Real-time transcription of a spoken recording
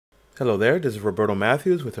Hello there, this is Roberto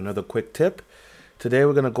Matthews with another quick tip. Today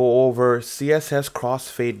we're going to go over CSS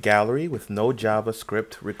Cross-Fade Gallery with no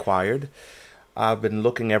JavaScript required. I've been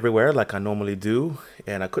looking everywhere like I normally do,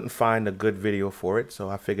 and I couldn't find a good video for it, so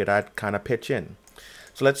I figured I'd kind of pitch in.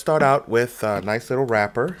 So let's start out with a nice little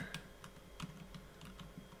wrapper.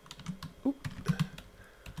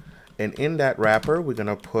 And in that wrapper, we're going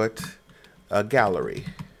to put a gallery.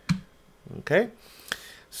 Okay,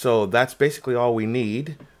 so that's basically all we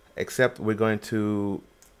need, except we're going to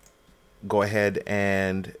go ahead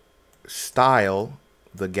and style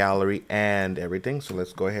the gallery and everything. So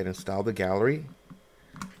let's go ahead and style the gallery.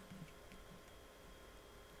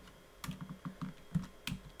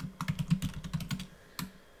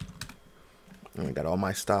 And I got all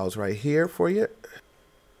my styles right here for you.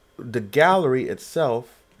 The gallery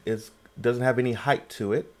itself doesn't have any height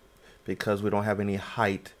to it because we don't have any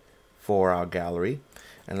height for our gallery.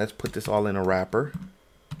 And let's put this all in a wrapper.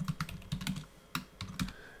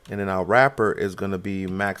 And then our wrapper is going to be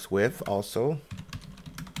max width also.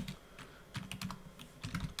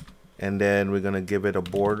 And then we're going to give it a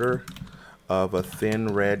border of a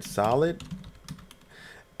thin red solid.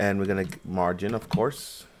 And we're going to margin, of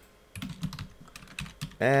course.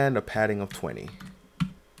 And a padding of 20.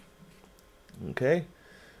 Okay.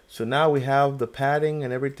 So now we have the padding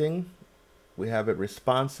and everything. We have it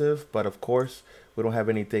responsive, but of course we don't have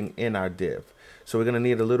anything in our div. So we're going to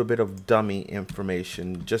need a little bit of dummy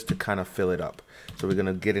information just to kind of fill it up. So we're going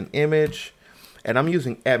to get an image, and I'm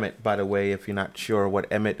using Emmet, by the way. If you're not sure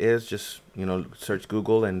what Emmet is, just search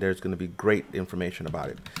Google and there's going to be great information about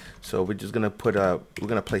it. So we're just going to put we're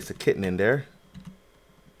going to place a kitten in there.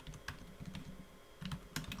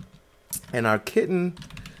 And our kitten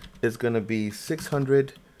is going to be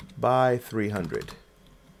 600 by 300.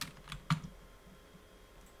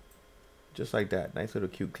 Just like that. Nice little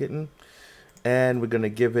cute kitten. And we're going to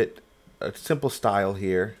give it a simple style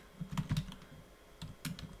here.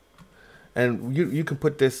 And you can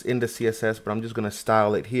put this into CSS, but I'm just going to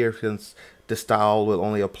style it here since the style will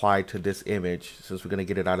only apply to this image, since we're going to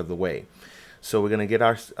get it out of the way. So we're going to get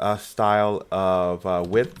our style of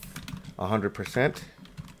width 100%.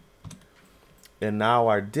 And now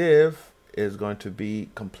our div is going to be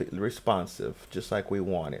completely responsive, just like we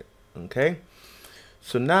want it. Okay.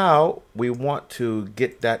 So now we want to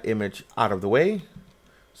get that image out of the way.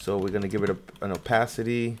 So we're going to give it an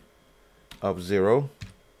opacity of 0.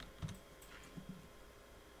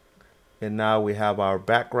 And now we have our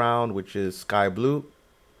background, which is sky blue,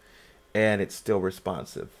 and it's still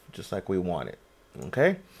responsive, just like we want it.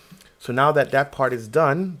 Okay. So now that that part is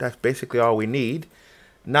done, that's basically all we need.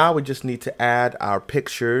 Now we just need to add our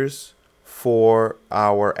pictures for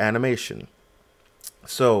our animation.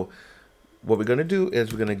 So what we're going to do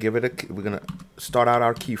is we're going to start out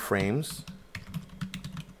our keyframes,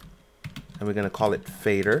 and we're going to call it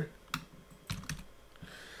fader.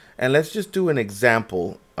 And let's just do an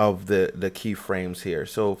example of the keyframes here.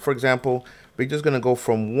 So for example, we're just going to go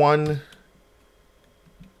from one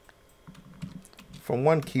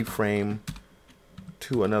keyframe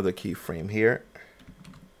to another keyframe here.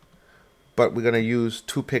 But we're going to use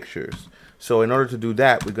 2 pictures. So in order to do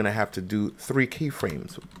that, we're going to have to do 3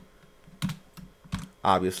 keyframes.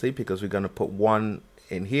 Obviously, because we're going to put one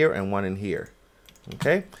in here and one in here.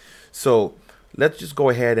 Okay, so let's just go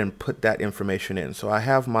ahead and put that information in. So I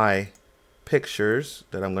have my pictures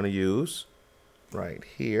that I'm going to use right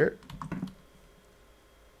here.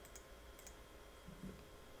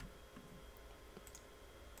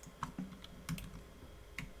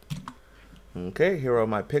 Okay, here are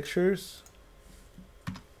my pictures.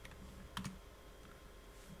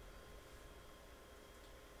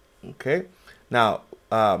 Okay, now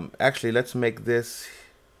actually let's make this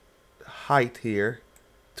height here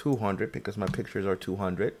 200 because my pictures are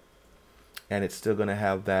 200, and it's still going to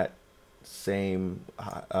have that same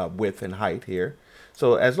width and height here.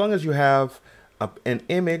 So as long as you have an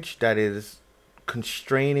image that is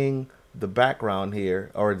constraining the background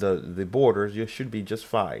here, or the borders, you should be just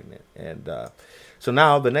fine. And so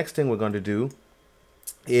now the next thing we're going to do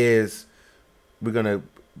is we're going to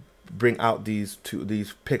bring out these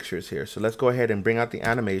pictures here. So let's go ahead and bring out the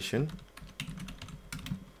animation,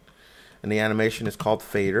 and the animation is called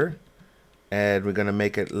fader, and we're going to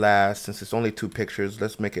make it last, since it's only 2 pictures,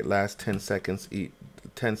 let's make it last 10 seconds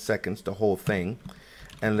 10 seconds, the whole thing.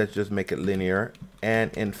 And let's just make it linear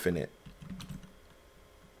and infinite.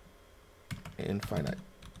 Infinite,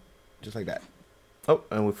 just like that. Oh,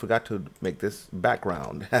 and we forgot to make this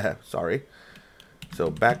background. Sorry. So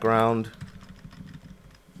background,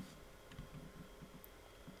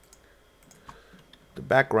 the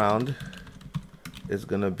background is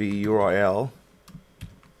going to be URL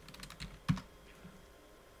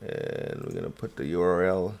And we're gonna put the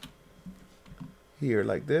URL here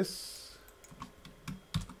like this.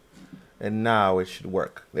 And now it should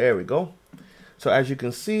work. There we go. So as you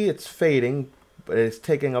can see, it's fading, but it's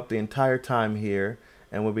taking up the entire time here.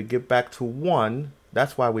 And when we get back to 1,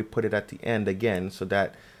 that's why we put it at the end again, so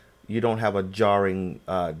that you don't have a jarring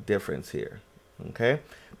difference here. Okay?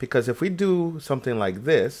 Because if we do something like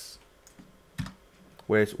this,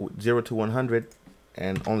 where it's 0 to 100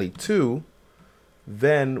 and only 2,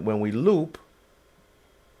 then when we loop,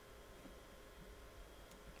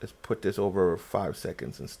 let's put this over 5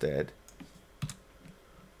 seconds instead.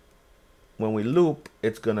 When we loop,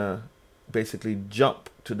 it's gonna basically jump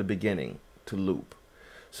to the beginning to loop.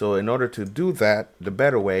 So in order to do that, the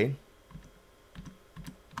better way,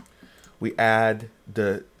 we add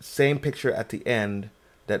the same picture at the end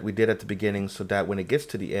that we did at the beginning, so that when it gets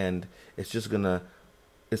to the end, it's just gonna,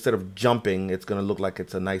 instead of jumping, it's gonna look like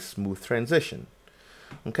it's a nice smooth transition.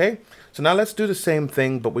 Okay, so now let's do the same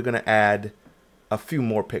thing, but we're gonna add a few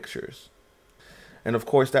more pictures. And of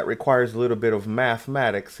course that requires a little bit of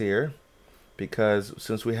mathematics here, because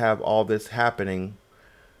since we have all this happening,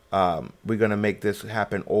 we're gonna make this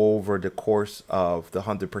happen over the course of the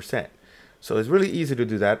 100%. So it's really easy to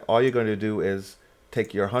do that. All you're going to do is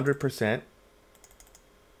take your 100%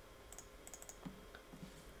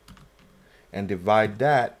 and divide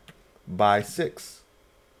that by 6,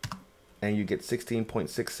 and you get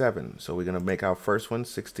 16.67. So we're going to make our first one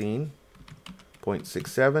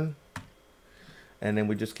 16.67, and then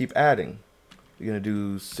we just keep adding. You're going to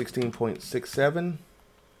do 16.67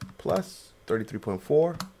 plus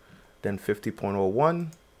 33.4, then 50.01,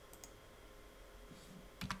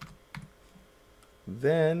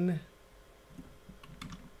 then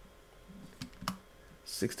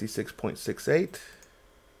 66.68,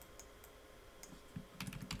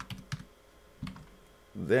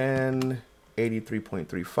 then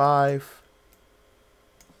 83.35,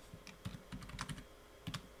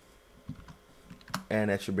 and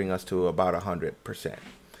that should bring us to about 100%.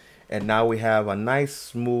 And now we have a nice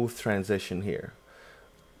smooth transition here.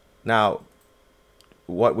 Now,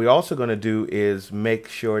 what we're also going to do is make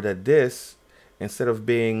sure that this, instead of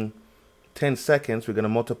being 10 seconds, we're going to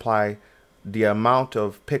multiply the amount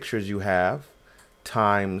of pictures you have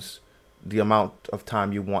times the amount of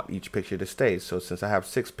time you want each picture to stay. So since I have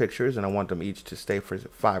 6 pictures and I want them each to stay for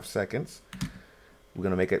 5 seconds, we're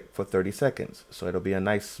going to make it for 30 seconds. So it'll be a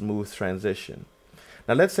nice smooth transition.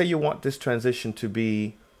 Now let's say you want this transition to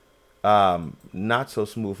be not so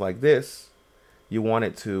smooth like this. You want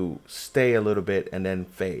it to stay a little bit and then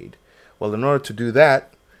fade. Well, in order to do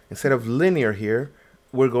that, instead of linear here,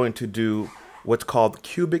 we're going to do what's called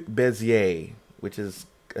cubic Bezier, which is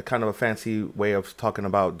a kind of a fancy way of talking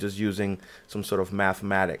about just using some sort of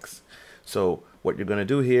mathematics. So what you're going to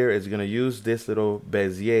do here is you're going to use this little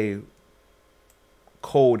Bezier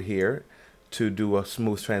code here to do a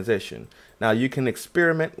smooth transition. Now you can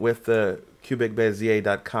experiment with the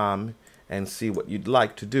cubicbezier.com and see what you'd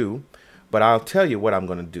like to do, but I'll tell you what I'm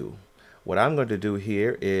going to do. What I'm going to do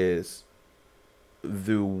here is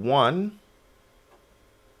do 1,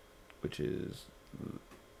 which is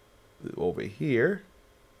over here,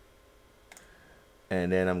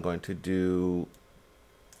 and then I'm going to do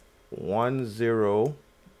 1 0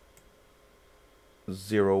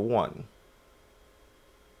 0 1.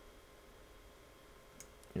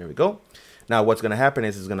 Here we go. Now what's going to happen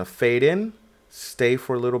is it's going to fade in, stay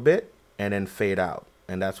for a little bit, and then fade out,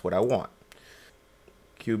 and that's what I want.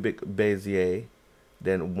 Cubic Bezier,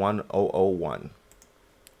 then 1001.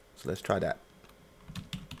 So let's try that.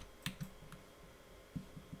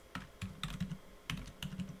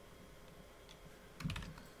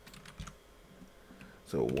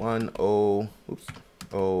 So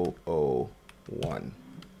 1001.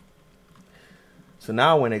 So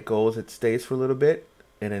now when it goes, it stays for a little bit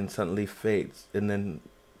and then suddenly fades, and then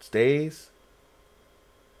stays,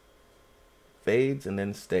 fades, and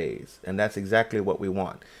then stays. And that's exactly what we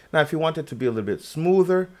want. Now if you want it to be a little bit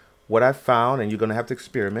smoother, what I found, and you're going to have to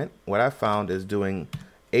experiment, what I found is doing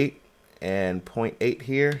 8 and 0.8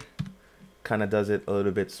 here kind of does it a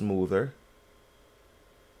little bit smoother.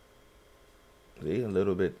 See, a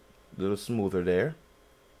little smoother there.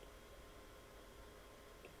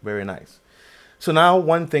 Very nice. So now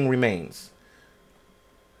one thing remains.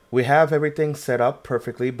 We have everything set up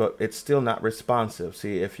perfectly, but it's still not responsive.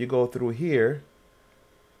 See, if you go through here,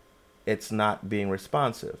 it's not being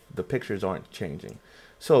responsive. The pictures aren't changing.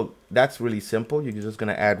 So that's really simple. You're just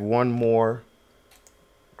going to add one more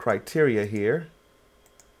criteria here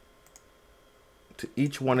to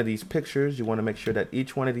each one of these pictures. You want to make sure that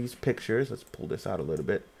each one of these pictures, let's pull this out a little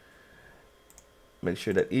bit. Make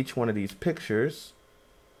sure that each one of these pictures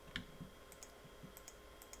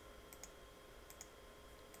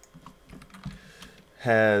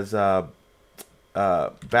has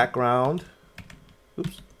background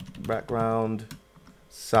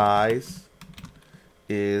size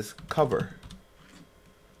is cover.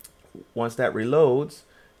 Once that reloads,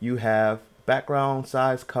 you have background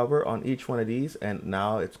size cover on each one of these, and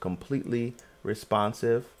now it's completely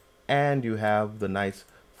responsive and you have the nice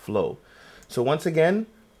flow. So once again,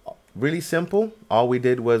 really simple. All we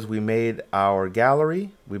did was we made our gallery,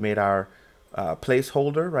 we made our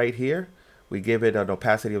placeholder right here. We give it an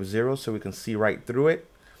opacity of 0 so we can see right through it.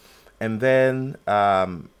 And then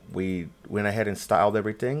we went ahead and styled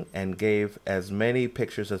everything and gave as many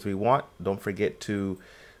pictures as we want. Don't forget to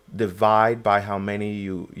divide by how many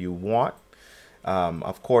you want.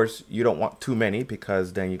 Of course, you don't want too many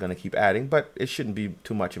because then you're going to keep adding, but it shouldn't be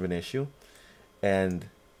too much of an issue. And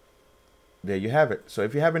there you have it. So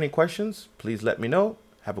if you have any questions, please let me know.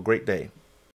 Have a great day.